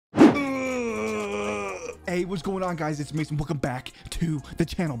Hey, what's going on, guys? It's Mason. Welcome back to the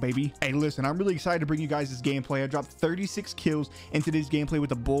channel, baby. Hey, listen, I'm really excited to bring you guys this gameplay. I dropped 36 kills in today's gameplay with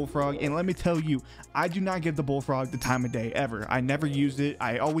the bullfrog, and let me tell you, I do not give the bullfrog the time of day ever. I never used it.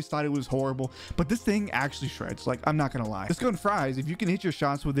 I always thought it was horrible, but this thing actually shreds. Like, I'm not gonna lie. This gun fries. If you can hit your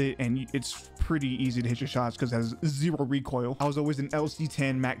shots with it, and it's pretty easy to hit your shots because it has zero recoil. I was always an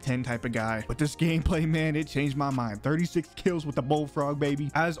LC10 Mac 10 type of guy, but this gameplay, man, it changed my mind. 36 kills with the bullfrog, baby.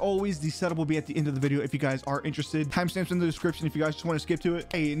 As always, the setup will be at the end of the video if you guys are interested. Timestamps in the description if you guys just want to skip to it.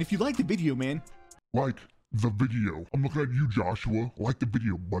 Hey, and if you like the video, man, like the video. I'm looking at you, Joshua. Like the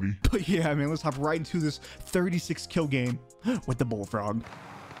video, buddy. but yeah, man, let's hop right into this 36 kill game with the bullfrog.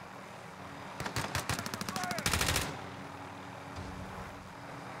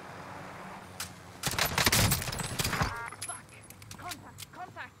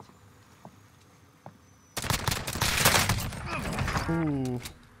 Ooh.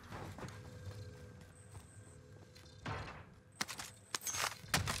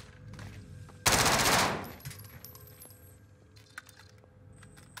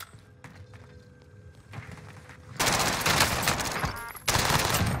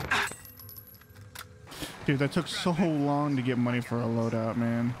 Dude, that took so long to get money for a loadout,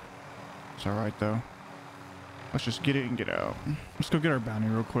 man. It's alright though. Let's just get it and get out. Let's go get our bounty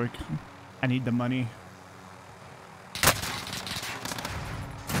real quick. I need the money.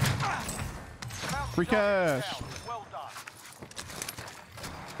 Free cash.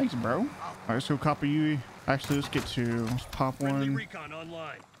 Thanks, bro. All right, let's go copy you. Actually, let's get to pop one.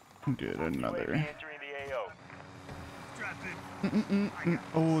 Get another.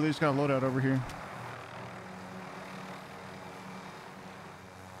 Oh, they just got a loadout over here.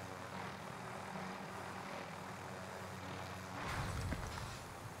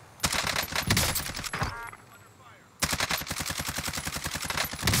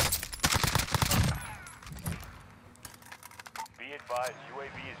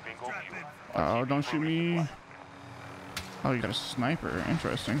 Oh, don't shoot me. Oh, you got a sniper.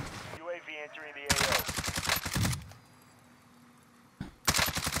 Interesting. UAV entering the AO.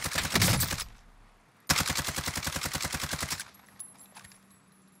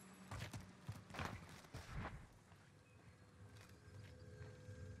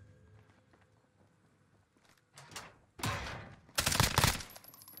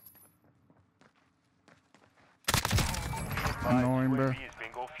 Annoying, bro.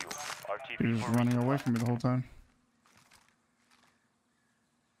 He was running away from me the whole time.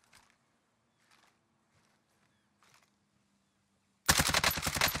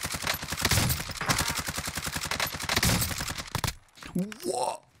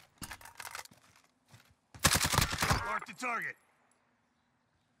 Whoa! Mark the target.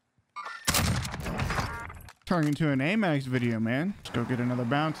 Turning into an AMAX video, man. Let's go get another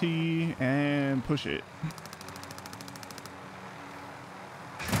bounty and push it.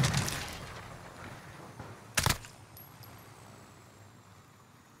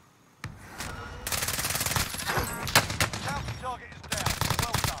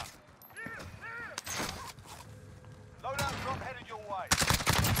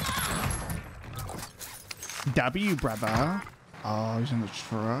 W, brother. Oh, he's in the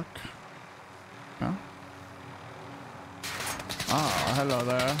truck. No? Oh, hello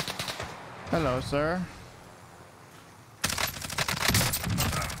there. Hello, sir.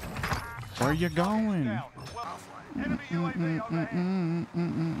 Where are you going? Be advised,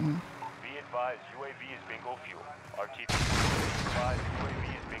 UAV is bingo fuel. RTB. Be advised, UAV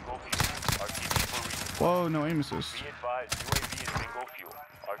is bingo fuel. RTB for resupply. Whoa, no aim assist. Be advised, UAV is bingo fuel.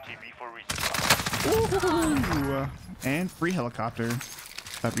 RTB for resupply. Ooh, and free helicopter.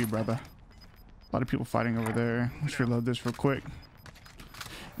 W, brother. A lot of people fighting over there. Let's reload this real quick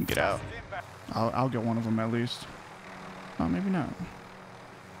and get out. I'll get one of them at least. Oh, maybe not.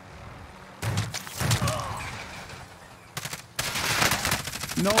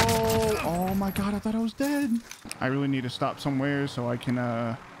 No! Oh my god, I thought I was dead. I really need to stop somewhere so I can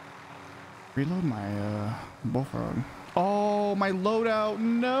reload my bullfrog. Oh, my loadout.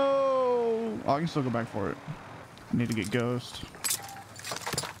 No! Oh, I can still go back for it. I need to get ghost.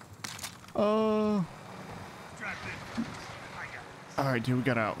 Oh. Alright, dude, we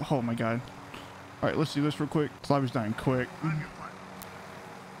got out. Oh my god. Alright, let's do this real quick. This lobby's dying quick.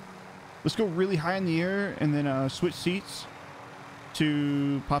 Let's go really high in the air and then switch seats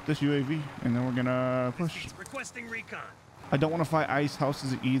to pop this UAV, and then we're gonna push. Requesting recon. I don't want to fight ice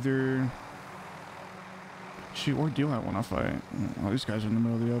houses either. Shoot, where do I want to fight? Oh, these guys are in the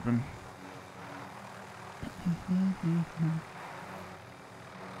middle of the open. Be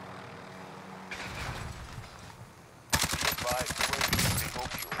advised, UAV is bingo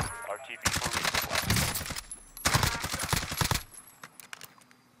fuel. RTB for resupply.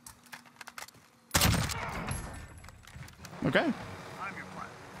 Okay.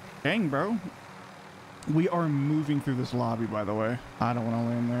 Dang, bro. We are moving through this lobby, by the way. I don't want to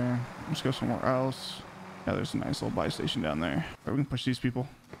land there. Let's go somewhere else. Yeah, there's a nice little buy station down there. All right, we can push these people.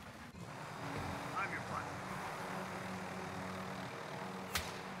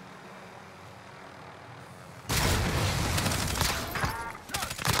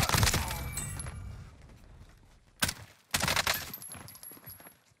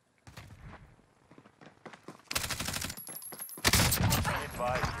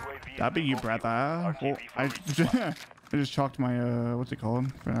 That'd be you, brother. Well, I just chalked my, what's it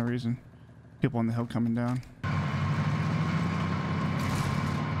called? For no reason. People on the hill coming down.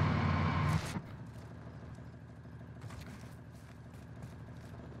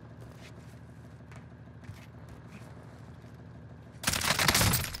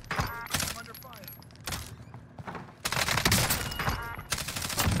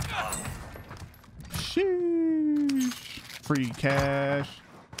 Sheesh. Free cash.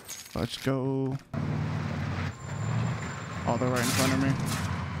 Let's go. Oh, they're right in front of me.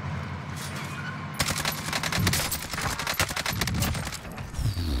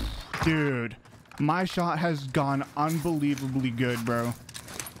 Dude, my shot has gone unbelievably good, bro.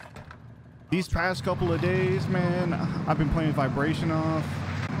 These past couple of days, man, I've been playing vibration off.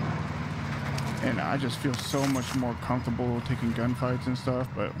 And I just feel so much more comfortable taking gunfights and stuff,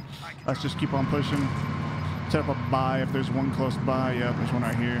 but let's just keep on pushing. Set up a buy if there's one close by. Yep, there's one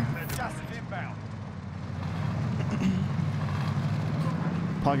right here.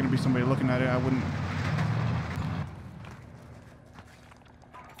 Probably gonna be somebody looking at it. I wouldn't.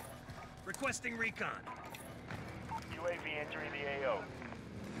 Requesting recon. UAV entering the AO.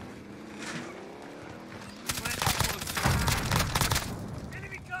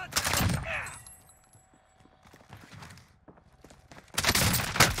 Enemy contact.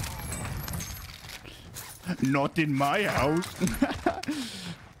 Not in my house.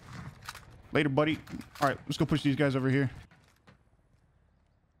 Later, buddy. All right, let's go push these guys over here.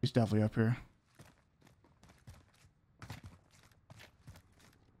 He's definitely up here.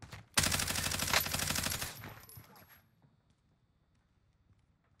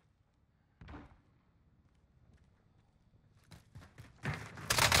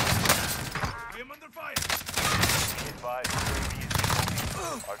 I am under fire. Be advised, UAV is being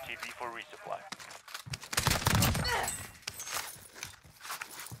overviewed. RTB for resupply.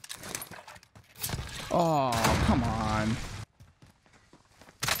 Oh, come on.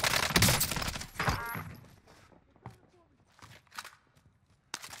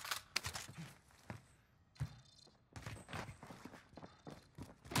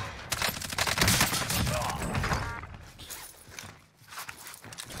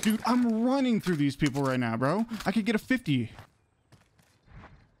 Dude, I'm running through these people right now, bro. I could get a 50.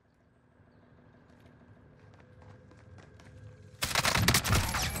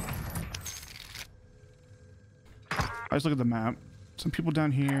 Let's look at the map. Some people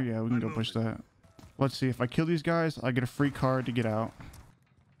down here. Yeah, we can go push that. Let's see. If I kill these guys, I get a free card to get out.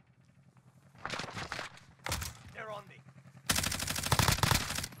 They're on me.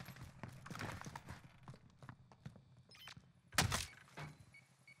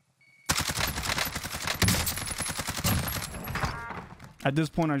 At this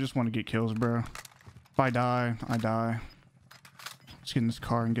point, I just want to get kills, bro. If I die, I die. Let's get in this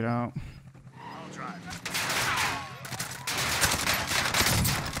car and get out. I'll drive.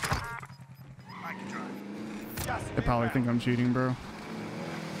 I can drive. They probably think I'm cheating, bro.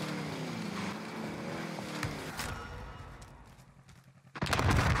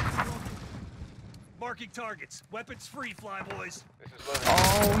 Marking targets. Weapons free, fly boys. This is loaded.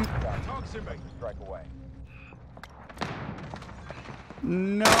 Oh, Talk to me. Strike away.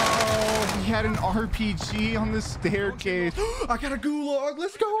 no. He had an RPG on the staircase. I got a gulag.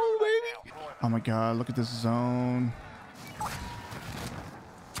 Let's go, baby. Oh, my God. Look at this zone.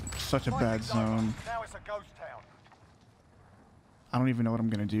 Such a bad zone. Now it's a ghost town. I don't even know what I'm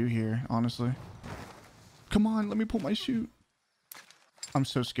going to do here, honestly. Come on. Let me pull my chute. I'm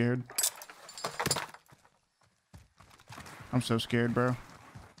so scared. I'm so scared, bro.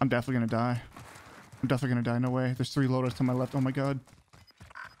 I'm definitely going to die. I'm definitely going to die. No way. There's 3 loaders to my left. Oh, my God.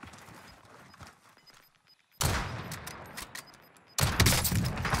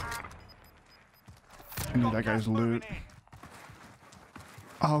 I need that guy's loot.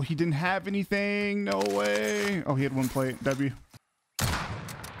 Oh, he didn't have anything. No way. Oh, he had 1 plate. W.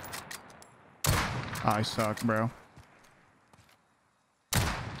 I suck, bro.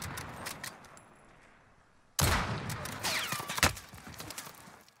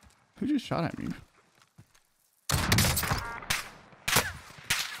 Who just shot at me?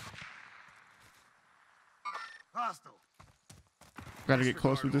 Hostile. Gotta get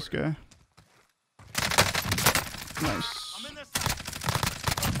close with this guy. Nice. I'm in this.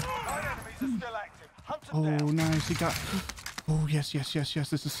 9 enemies are still active. Hunt them Oh, down. nice. He got. Oh, yes, yes, yes, yes.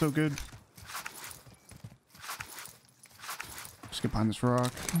 This is so good. Just get behind this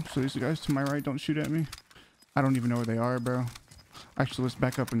rock. So these guys to my right don't shoot at me. I don't even know where they are, bro. Actually, let's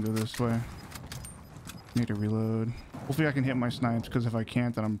back up and go this way. Need to reload. Hopefully I can hit my snipes, because if I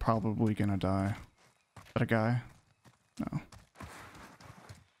can't, then I'm probably gonna die. Is that a guy? No.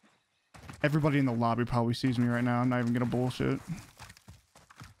 Everybody in the lobby probably sees me right now. I'm not even gonna bullshit.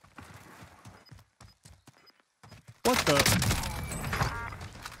 What the?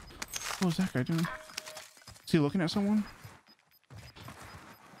 What was that guy doing? Is he looking at someone?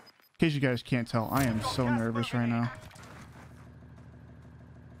 In case you guys can't tell, I am so nervous right now.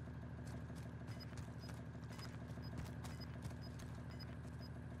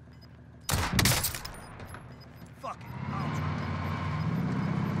 Fuck it.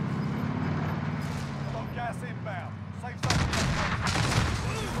 Got gas inbound. Safe zone.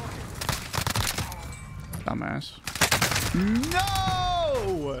 Dumbass.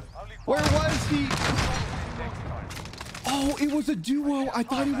 No! Where was he? Oh, it was a duo. I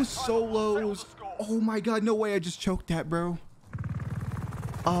thought it was solos. Oh my god, no way. I just choked that, bro.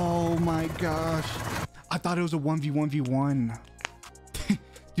 Oh my gosh. I thought it was a 1v1v1.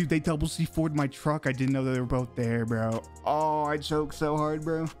 Dude, they double C4'd my truck. I didn't know that they were both there, bro. Oh, I choked so hard,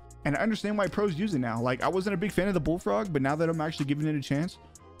 bro. And I understand why pros use it now. Like, I wasn't a big fan of the Bullfrog, but now that I'm actually giving it a chance,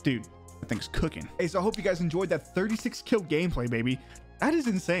 dude, that thing's cooking. Hey, so I hope you guys enjoyed that 36 kill gameplay, baby. That is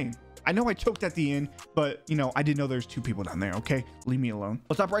insane. I know I choked at the end, but you know, I didn't know there's 2 people down there. Okay, leave me alone.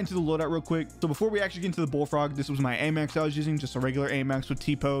 Let's hop right into the loadout real quick. So before we actually get into the Bullfrog, this was my AMAX I was using, just a regular AMAX with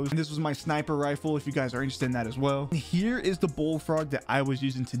T-pose. And this was my sniper rifle, if you guys are interested in that as well. And here is the Bullfrog that I was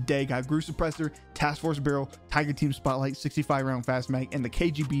using today. Got Grew Suppressor, Task Force Barrel, Tiger Team Spotlight, 65 round fast mag, and the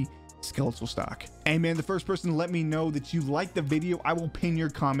KGB skeletal stock. Hey man, the first person to let me know that you liked the video, I will pin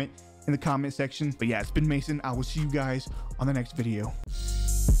your comment in the comment section. But yeah, it's been Mason. I will see you guys on the next video.